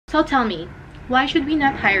So tell me, why should we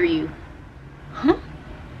not hire you? Huh?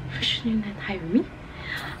 Should you not hire me?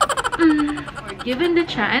 Or given the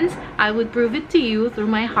chance, I would prove it to you through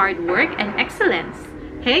my hard work and excellence.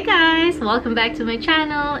 Hey guys, welcome back to my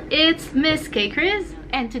channel. It's Misskaykrizz,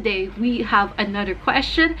 and today we have another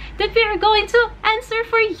question that we are going to answer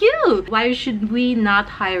for you. Why should we not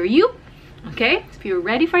hire you? Okay, if you're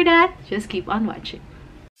ready for that, just keep on watching.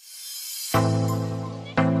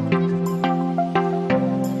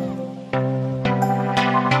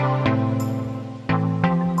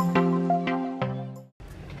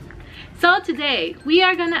 So today, we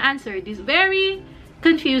are gonna answer this very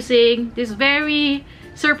confusing, this very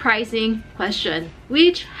surprising question,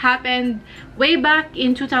 which happened way back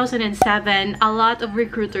in 2007. A lot of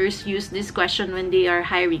recruiters use this question when they are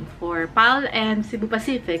hiring for PAL and Cebu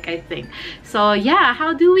Pacific, I think. So yeah,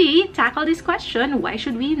 how do we tackle this question? Why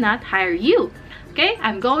should we not hire you? Okay,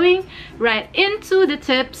 I'm going right into the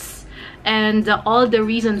tips and all the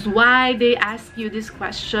reasons why they ask you this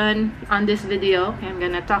question on this video. Okay, I'm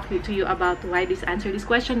gonna talk to you about why they answer this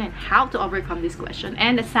question and how to overcome this question,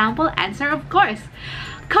 and a sample answer, of course,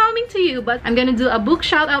 coming to you. But I'm gonna do a book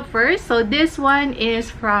shout out first. So this one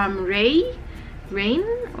is from Rain,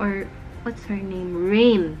 or what's her name?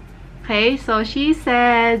 Rain. Okay, so she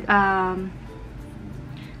said, hi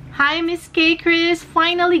Misskaykrizz,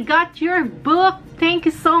 finally got your book. Thank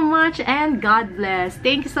you so much and God bless.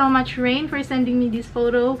 Thank you so much, Rain, for sending me this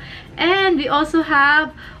photo. And we also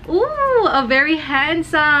have a very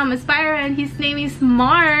handsome aspirant. His name is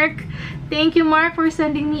Mark. Thank you, Mark, for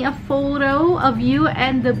sending me a photo of you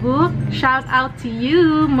and the book. Shout out to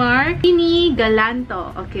you, Mark. Ini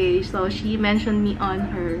Galanto. Okay, so she mentioned me on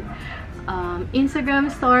her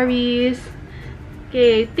Instagram stories.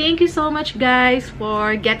 Okay, thank you so much, guys,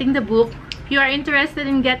 for getting the book. If you are interested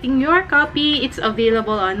in getting your copy, it's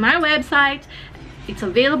available on my website. It's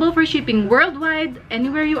available for shipping worldwide,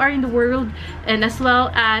 anywhere you are in the world. And as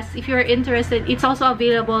well as, if you're interested, it's also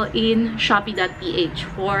available in shopee.ph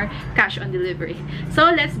for cash on delivery.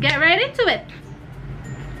 So let's get right into it.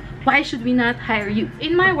 Why should we not hire you?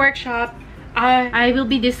 In my workshop, I will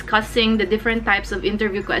be discussing the different types of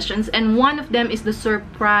interview questions, and one of them is the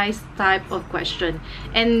surprise type of question,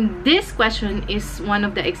 and this question is one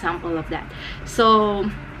of the example of that.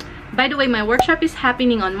 So by the way, my workshop is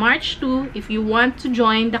happening on March 2. If you want to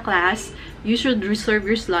join the class, you should reserve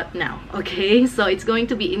your slot now. Okay, so it's going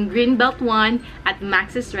to be in Greenbelt 1 at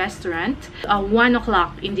Max's restaurant, 1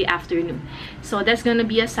 o'clock in the afternoon. So that's gonna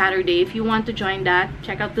be a Saturday. If you want to join that,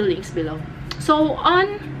 check out the links below. So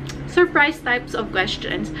on surprise types of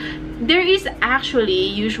questions, there is actually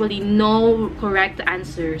usually no correct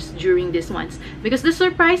answers during these ones, because the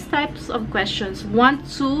surprise types of questions want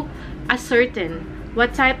to ascertain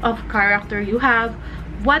what type of character you have,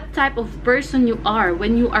 what type of person you are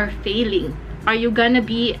when you are failing. Are you gonna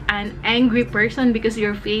be an angry person because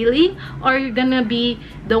you're failing, or are you gonna be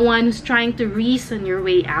the one who's trying to reason your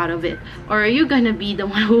way out of it? Or are you gonna be the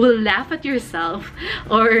one who will laugh at yourself?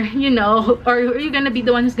 Or, you know, or are you gonna be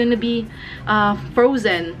the one who's gonna be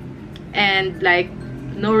frozen and like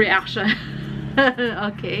no reaction?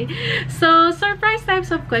 Okay, so surprise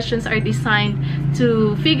types of questions are designed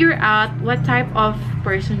to figure out what type of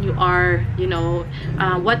person you are, you know,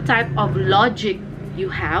 what type of logic you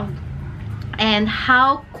have, and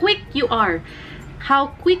how quick you are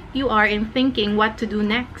in thinking what to do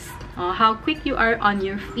next, how quick you are on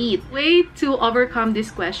your feet. Way to overcome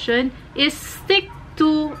this question is stick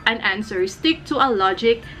to an answer, stick to a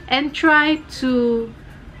logic, and try to,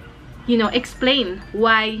 you know, explain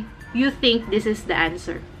why you think this is the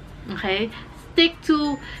answer. Okay, stick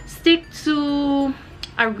to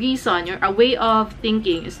a reason, or a way of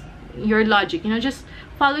thinking, is your logic. You know, just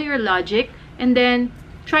follow your logic, and then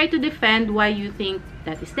try to defend why you think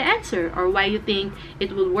that is the answer, or why you think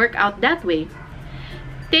it will work out that way.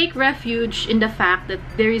 Take refuge in the fact that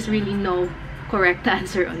there is really no correct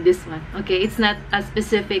answer on this one. Okay, it's not a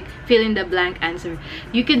specific fill in the blank answer.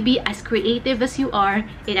 You can be as creative as you are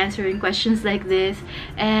in answering questions like this,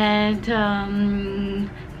 and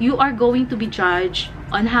you are going to be judged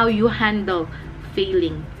on how you handle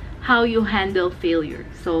failing, how you handle failure.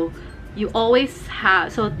 So you always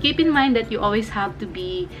have, so keep in mind that you always have to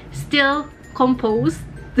be still composed,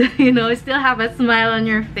 you know, still have a smile on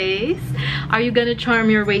your face. Are you gonna charm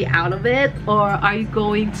your way out of it, or are you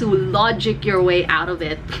going to logic your way out of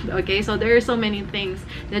it? Okay, so there are so many things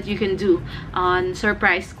that you can do on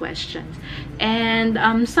surprise questions. And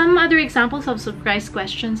some other examples of surprise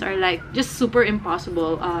questions are like just super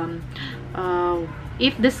impossible.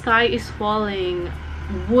 If the sky is falling,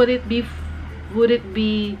 would it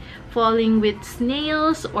be falling with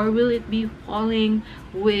snails, or will it be falling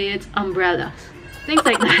with umbrellas? Things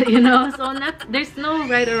like that, you know. So there's no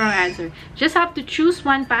right or wrong answer. Just have to choose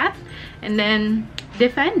one path and then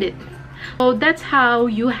defend it. So that's how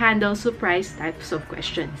you handle surprise types of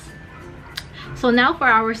questions. So now for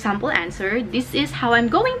our sample answer, this is how I'm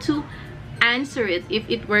going to answer it if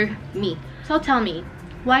it were me. So tell me,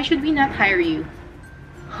 why should we not hire you?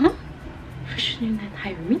 Huh? Why should you not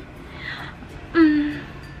hire me?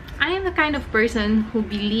 I am the kind of person who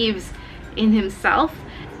believes in himself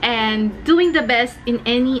and doing the best in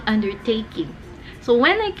any undertaking. So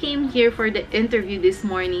when I came here for the interview this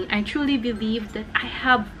morning, I truly believe that I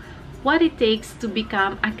have what it takes to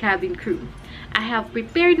become a cabin crew. I have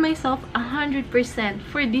prepared myself 100%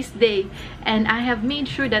 for this day, and I have made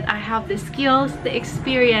sure that I have the skills, the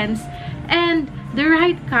experience, and the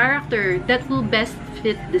right character that will best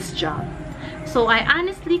fit this job. So I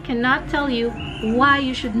honestly cannot tell you why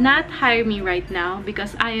you should not hire me right now,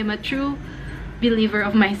 because I am a true believer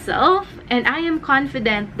of myself and I am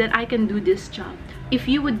confident that I can do this job. If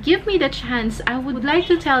you would give me the chance, I would like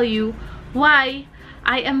to tell you why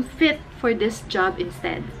I am fit for this job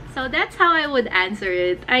instead. So that's how I would answer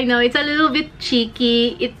it. I know it's a little bit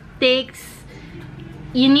cheeky.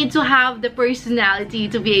 You need to have the personality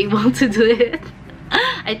to be able to do it,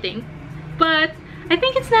 I think. But I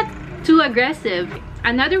think it's not too aggressive.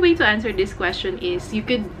 Another way to answer this question is you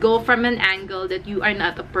could go from an angle that you are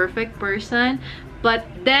not a perfect person, but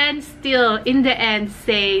then still in the end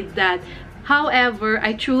say that, however,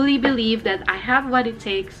 I truly believe that I have what it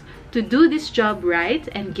takes to do this job right,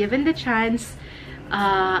 and given the chance,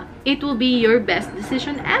 it will be your best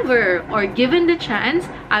decision ever. Or given the chance,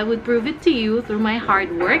 I would prove it to you through my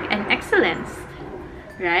hard work and excellence.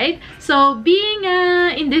 Right? So being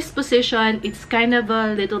in this position, it's kind of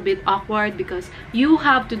a little bit awkward because you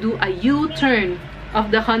have to do a U-turn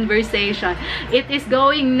of the conversation. It is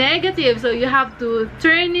going negative, so you have to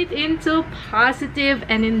turn it into positive,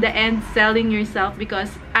 and in the end selling yourself,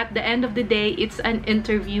 because at the end of the day it's an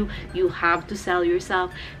interview. You have to sell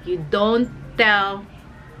yourself. You don't tell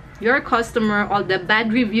your customer all the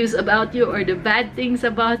bad reviews about you or the bad things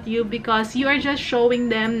about you, because you are just showing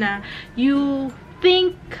them that you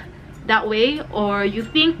think that way, or you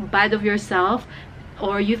think bad of yourself,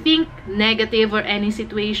 or you think negative or any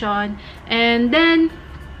situation. And then,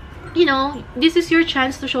 you know, this is your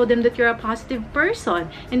chance to show them that you're a positive person,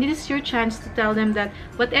 and this is your chance to tell them that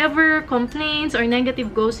whatever complaints or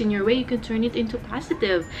negative goes in your way, you can turn it into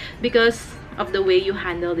positive because of the way you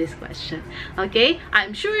handle this question. Okay,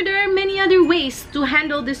 I'm sure there are many other ways to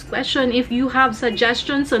handle this question. If you have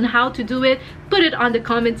suggestions on how to do it, put it on the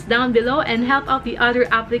comments down below and help out the other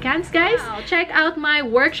applicants, guys. Wow. Check out my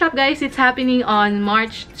workshop, guys. It's happening on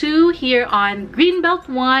March 2 here on Greenbelt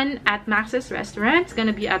 1 at Max's restaurant. It's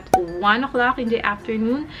gonna be at 1 o'clock in the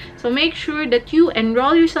afternoon, so make sure that you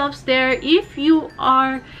enroll yourselves there if you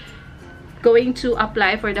are going to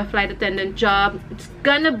apply for the flight attendant job. It's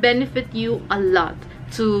gonna benefit you a lot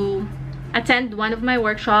to attend one of my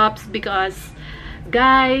workshops, because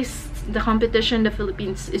guys, the competition in the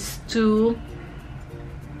Philippines is too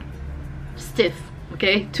stiff.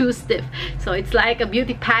 Okay, too stiff. So it's like a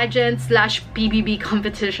beauty pageant slash PBB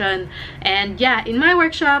competition. And yeah, in my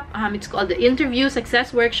workshop, it's called the Interview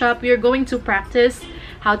Success Workshop. You're going to practice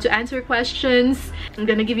how to answer questions. I'm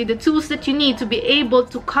gonna give you the tools that you need to be able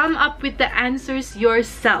to come up with the answers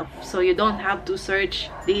yourself, so you don't have to search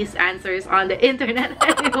these answers on the internet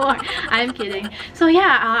anymore. I'm kidding. So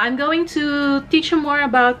yeah, I'm going to teach you more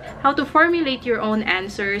about how to formulate your own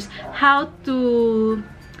answers, how to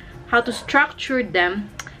structure them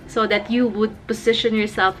so that you would position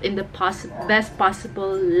yourself in the best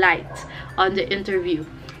possible light on the interview.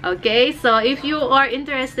 Okay, so if you are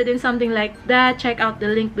interested in something like that, check out the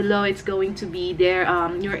link below. It's going to be there,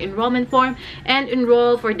 your enrollment form, and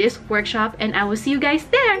enroll for this workshop, and I will see you guys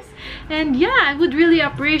there. And yeah, I would really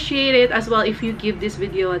appreciate it as well if you give this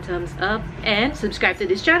video a thumbs up and subscribe to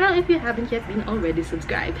this channel if you haven't yet been already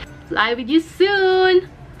subscribed. Fly with you soon.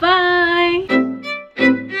 Bye.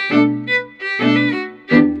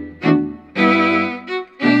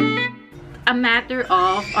 A matter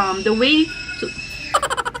of the way to...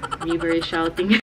 River is shouting.